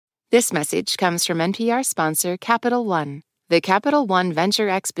This message comes from NPR sponsor Capital One. The Capital One Venture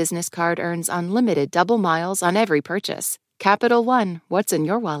X business card earns unlimited double miles on every purchase. Capital One, what's in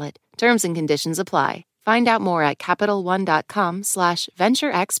your wallet? Terms and conditions apply. Find out more at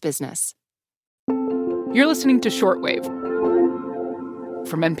CapitalOne.com/VentureXBusiness. You're listening to Shortwave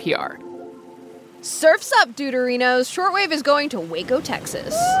from NPR. Surf's up, Deuterinos. Shortwave is going to Waco,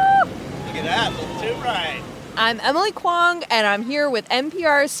 Texas. Woo! Look at that, little too right. I'm Emily Kwong, and I'm here with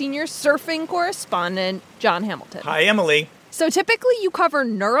NPR's senior surfing correspondent, John Hamilton. Hi, Emily. So typically you cover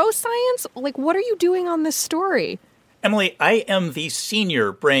neuroscience? Like, what are you doing on this story? Emily, I am the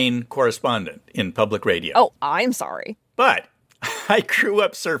senior brain correspondent in public radio. Oh, I'm sorry. But I grew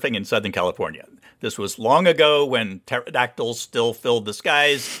up surfing in Southern California. This was long ago when pterodactyls still filled the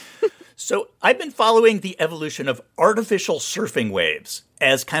skies. So I've been following the evolution of artificial surfing waves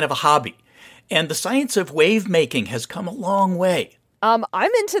as kind of a hobby. And the science of wave making has come a long way. I'm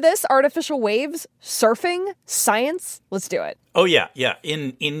into this. Artificial waves, surfing, science. Let's do it. Oh, yeah.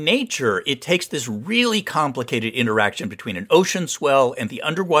 In nature, it takes this really complicated interaction between an ocean swell and the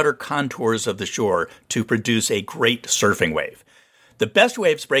underwater contours of the shore to produce a great surfing wave. The best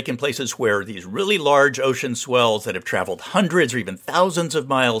waves break in places where these really large ocean swells that have traveled hundreds or even thousands of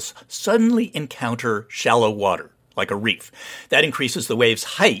miles suddenly encounter shallow water, like a reef. That increases the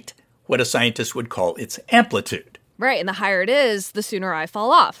wave's height, what a scientist would call its amplitude. Right, and the higher it is, the sooner I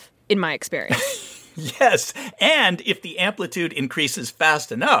fall off, in my experience. Yes, and if the amplitude increases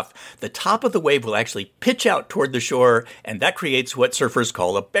fast enough, the top of the wave will actually pitch out toward the shore, and that creates what surfers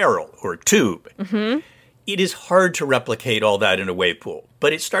call a barrel or tube. Mm-hmm. It is hard to replicate all that in a wave pool,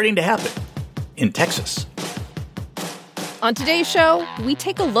 but it's starting to happen in Texas. On today's show, we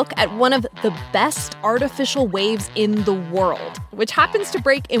take a look at one of the best artificial waves in the world, which happens to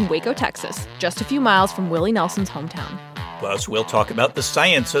break in Waco, Texas, just a few miles from Willie Nelson's hometown. Plus, we'll talk about the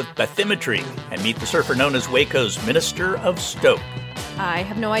science of bathymetry and meet the surfer known as Waco's Minister of Stoke. I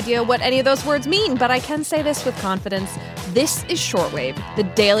have no idea what any of those words mean, but I can say this with confidence. This is Shortwave, the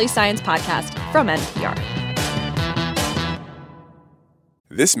daily science podcast from NPR.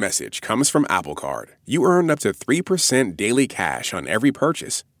 This message comes from Apple Card. You earn up to 3% daily cash on every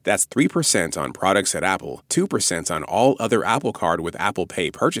purchase. That's 3% on products at Apple, 2% on all other Apple Card with Apple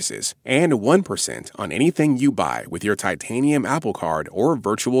Pay purchases, and 1% on anything you buy with your titanium Apple Card or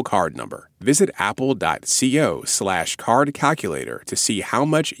virtual card number. Visit apple.co/card calculator to see how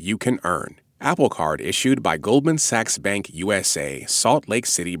much you can earn. Apple Card issued by Goldman Sachs Bank USA, Salt Lake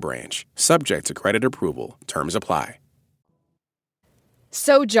City branch. Subject to credit approval. Terms apply.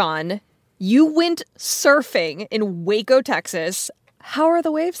 So, John, you went surfing in Waco, Texas. How are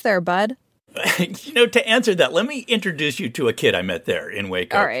the waves there, bud? To answer that, let me introduce you to a kid I met there in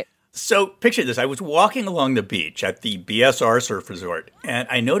Waco. All right. So picture this. I was walking along the beach at the BSR Surf Resort, and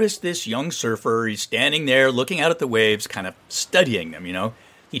I noticed this young surfer. He's standing there looking out at the waves, kind of studying them,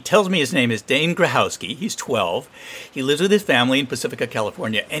 He tells me his name is Dane Grahowski. He's 12. He lives with his family in Pacifica,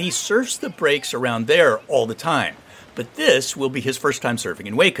 California, and he surfs the breaks around there all the time. But this will be his first time surfing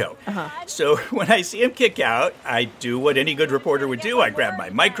in Waco. Uh-huh. So when I see him kick out, I do what any good reporter would do. I grab my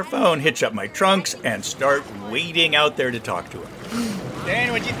microphone, hitch up my trunks, and start wading out there to talk to him.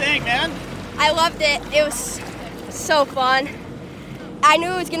 Dane, what'd you think, man? I loved it. It was so fun. I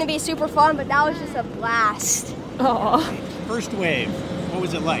knew it was going to be super fun, but that was just a blast. Aww. First wave, what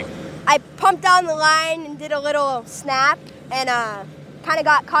was it like? I pumped down the line and did a little snap and kind of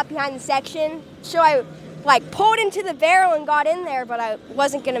got caught behind the section. So I pulled into the barrel and got in there, but I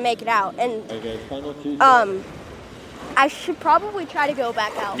wasn't going to make it out. And I should probably try to go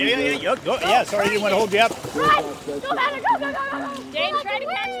back out. Yeah, sorry, I didn't want to hold you up. Run! Go, Banner, go! Dane, try to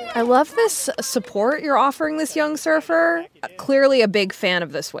catch it. I love this support you're offering this young surfer. Clearly a big fan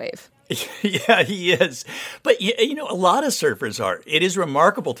of this wave. Yeah, he is. But, a lot of surfers are. It is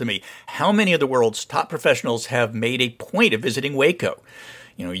remarkable to me how many of the world's top professionals have made a point of visiting Waco.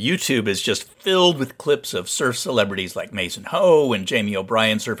 YouTube is just filled with clips of surf celebrities like Mason Ho and Jamie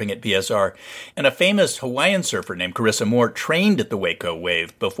O'Brien surfing at BSR. And a famous Hawaiian surfer named Carissa Moore trained at the Waco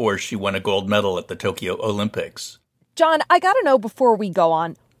wave before she won a gold medal at the Tokyo Olympics. John, I gotta know before we go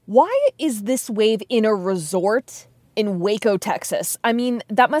on, why is this wave in a resort in Waco, Texas? I mean,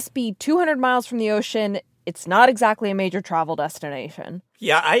 that must be 200 miles from the ocean. It's not exactly a major travel destination.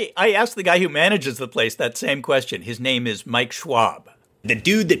 Yeah, I asked the guy who manages the place that same question. His name is Mike Schwab. The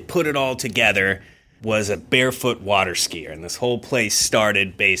dude that put it all together was a barefoot water skier, and this whole place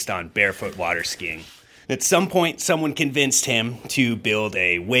started based on barefoot water skiing. At some point, someone convinced him to build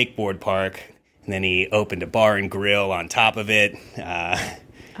a wakeboard park, and then he opened a bar and grill on top of it.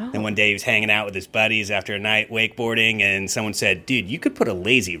 Then one day he was hanging out with his buddies after a night wakeboarding, and someone said, dude, you could put a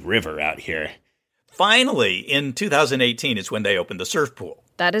lazy river out here. Finally, in 2018 is when they opened the surf pool.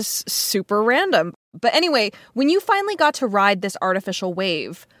 That is super random. But anyway, when you finally got to ride this artificial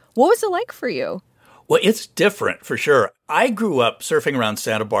wave, what was it like for you? Well, it's different for sure. I grew up surfing around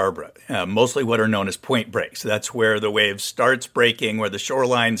Santa Barbara, mostly what are known as point breaks. That's where the wave starts breaking, where the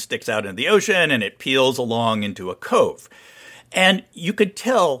shoreline sticks out into the ocean and it peels along into a cove. And you could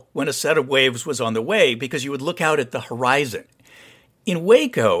tell when a set of waves was on the way because you would look out at the horizon. In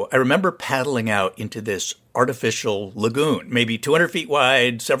Waco, I remember paddling out into this artificial lagoon, maybe 200 feet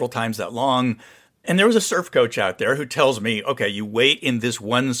wide, several times that long. And there was a surf coach out there who tells me, okay, you wait in this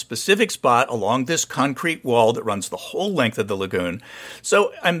one specific spot along this concrete wall that runs the whole length of the lagoon.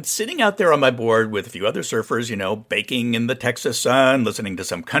 So I'm sitting out there on my board with a few other surfers, baking in the Texas sun, listening to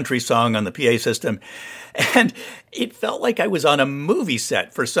some country song on the PA system. And it felt like I was on a movie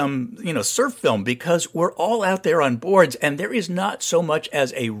set for some, surf film because we're all out there on boards and there is not so much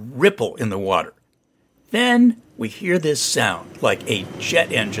as a ripple in the water. Then we hear this sound like a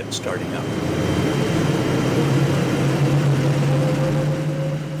jet engine starting up.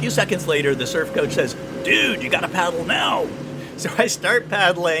 A few seconds later, the surf coach says, dude, you gotta paddle now. So I start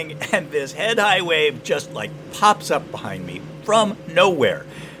paddling, and this head-high wave just pops up behind me from nowhere.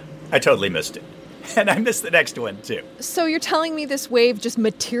 I totally missed it. And I missed the next one, too. So you're telling me this wave just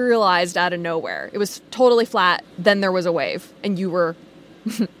materialized out of nowhere. It was totally flat, then there was a wave, and you were,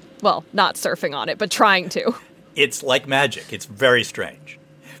 well, not surfing on it, but trying to. It's like magic. It's very strange.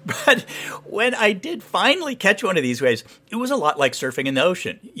 But when I did finally catch one of these waves, it was a lot like surfing in the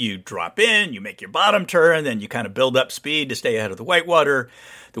ocean. You drop in, you make your bottom turn, then you kind of build up speed to stay ahead of the whitewater.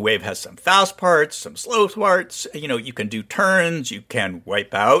 The wave has some fast parts, some slow parts. You can do turns, you can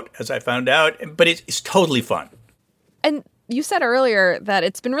wipe out, as I found out, but it's totally fun. And you said earlier that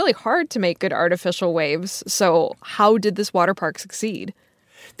it's been really hard to make good artificial waves. So how did this water park succeed?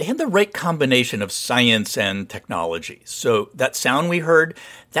 They had the right combination of science and technology. So that sound we heard,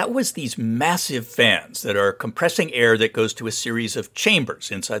 that was these massive fans that are compressing air that goes to a series of chambers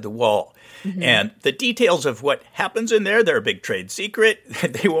inside the wall. Mm-hmm. And the details of what happens in there, they're a big trade secret.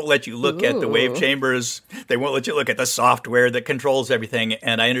 They won't let you look at the wave chambers. They won't let you look at the software that controls everything.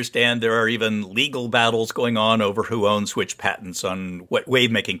 And I understand there are even legal battles going on over who owns which patents on what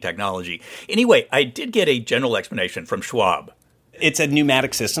wave-making technology. Anyway, I did get a general explanation from Schwab. It's a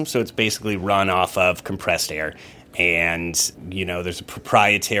pneumatic system, so it's basically run off of compressed air. And, there's a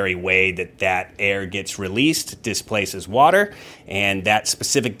proprietary way that air gets released, displaces water, and that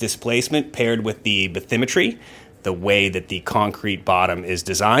specific displacement paired with the bathymetry, the way that the concrete bottom is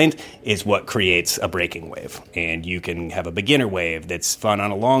designed, is what creates a breaking wave. And you can have a beginner wave that's fun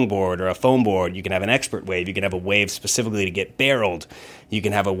on a longboard or a foam board. You can have an expert wave. You can have a wave specifically to get barreled. You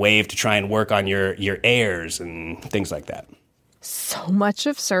can have a wave to try and work on your airs and things like that. So much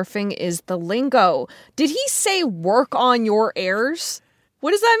of surfing is the lingo. Did he say work on your airs?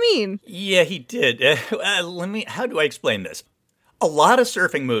 What does that mean? Yeah, he did. How do I explain this? A lot of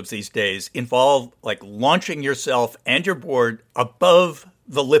surfing moves these days involve launching yourself and your board above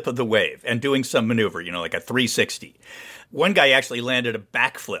the lip of the wave and doing some maneuver, like a 360. One guy actually landed a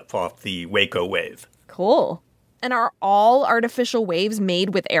backflip off the Waco wave. Cool. And are all artificial waves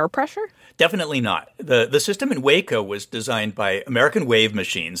made with air pressure? Definitely not. The system in Waco was designed by American Wave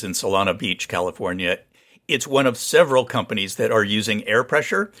Machines in Solana Beach, California. It's one of several companies that are using air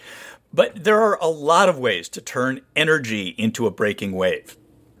pressure, but there are a lot of ways to turn energy into a breaking wave.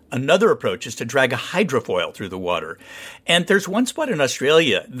 Another approach is to drag a hydrofoil through the water. And there's one spot in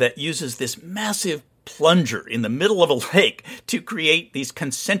Australia that uses this massive plunger in the middle of a lake to create these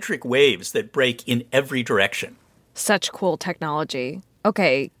concentric waves that break in every direction. Such cool technology.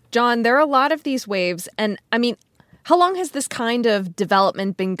 Okay, John, there are a lot of these waves, and how long has this kind of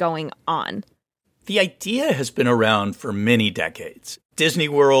development been going on? The idea has been around for many decades. Disney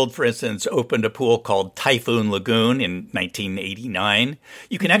World, for instance, opened a pool called Typhoon Lagoon in 1989.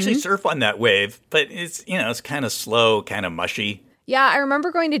 You can actually surf on that wave, but it's kind of slow, kind of mushy. Yeah, I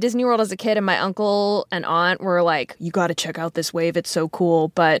remember going to Disney World as a kid, and my uncle and aunt were like, you got to check out this wave, it's so cool,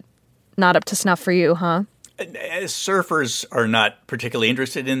 but not up to snuff for you, huh? Surfers are not particularly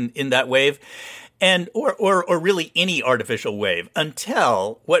interested in that wave, and or really any artificial wave,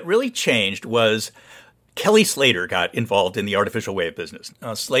 until what really changed was Kelly Slater got involved in the artificial wave business.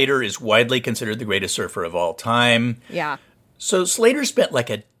 Slater is widely considered the greatest surfer of all time. Yeah. So Slater spent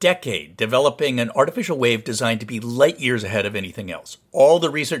like a decade developing an artificial wave designed to be light years ahead of anything else. All the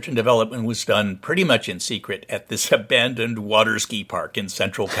research and development was done pretty much in secret at this abandoned water ski park in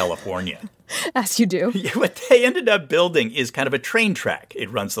Central California. As you do. Yeah, what they ended up building is kind of a train track. It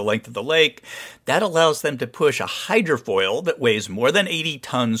runs the length of the lake. That allows them to push a hydrofoil that weighs more than 80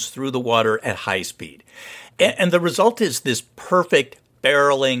 tons through the water at high speed. And the result is this perfect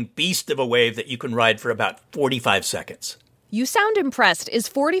barreling beast of a wave that you can ride for about 45 seconds. You sound impressed. Is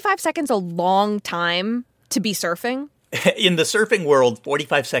 45 seconds a long time to be surfing? In the surfing world,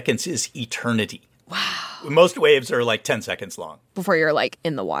 45 seconds is eternity. Wow. Most waves are like 10 seconds long. Before you're like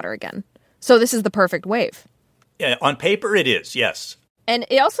in the water again. So this is the perfect wave. On paper, it is, yes. And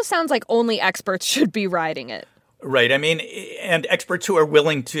it also sounds like only experts should be riding it. Right. I mean, and experts who are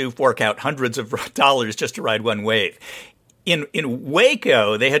willing to fork out hundreds of dollars just to ride one wave. In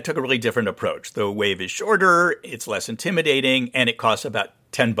Waco, they had took a really different approach. The wave is shorter, it's less intimidating, and it costs about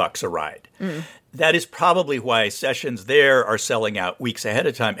 $10 a ride. That is probably why sessions there are selling out weeks ahead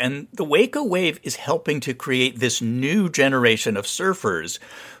of time. And the Waco wave is helping to create this new generation of surfers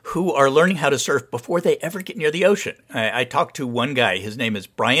who are learning how to surf before they ever get near the ocean. I talked to one guy, his name is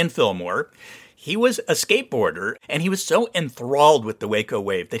Brian Fillmore. He was a skateboarder, and he was so enthralled with the Waco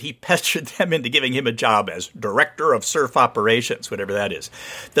wave that he pestered them into giving him a job as director of surf operations, whatever that is.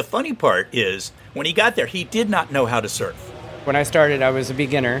 The funny part is, when he got there, he did not know how to surf. When I started, I was a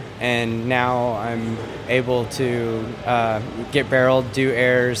beginner, and now I'm able to get barreled, do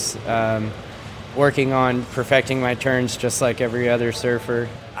airs, working on perfecting my turns just like every other surfer.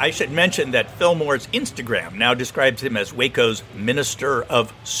 I should mention that Fillmore's Instagram now describes him as Waco's Minister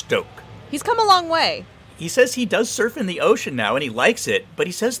of Stoke. He's come a long way. He says he does surf in the ocean now, and he likes it, but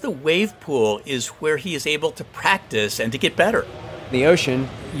he says the wave pool is where he is able to practice and to get better. In the ocean,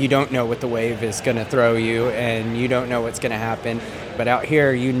 you don't know what the wave is going to throw you, and you don't know what's going to happen. But out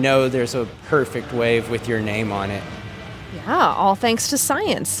here, you know there's a perfect wave with your name on it. Yeah, all thanks to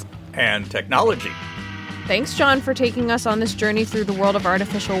science. And technology. Thanks, John, for taking us on this journey through the world of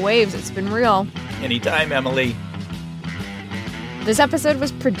artificial waves. It's been real. Anytime, Emily. This episode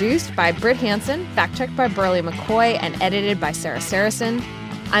was produced by Britt Hansen, fact-checked by Burley McCoy, and edited by Sarah Saracen.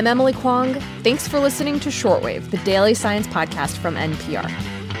 I'm Emily Kwong. Thanks for listening to Shortwave, the daily science podcast from NPR.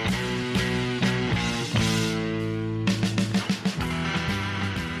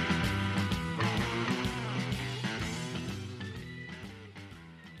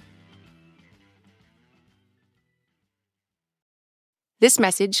 This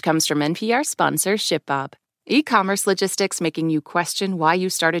message comes from NPR sponsor ShipBob. E-commerce logistics making you question why you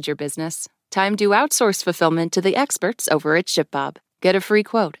started your business? Time to outsource fulfillment to the experts over at ShipBob. Get a free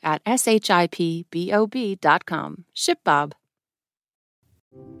quote at shipbob.com. ShipBob.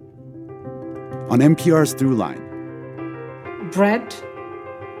 On NPR's Throughline. Bread,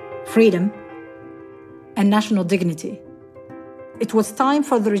 freedom, and national dignity. It was time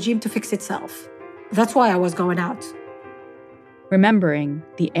for the regime to fix itself. That's why I was going out. Remembering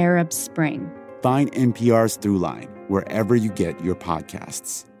the Arab Spring. Find NPR's Throughline wherever you get your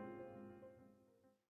podcasts.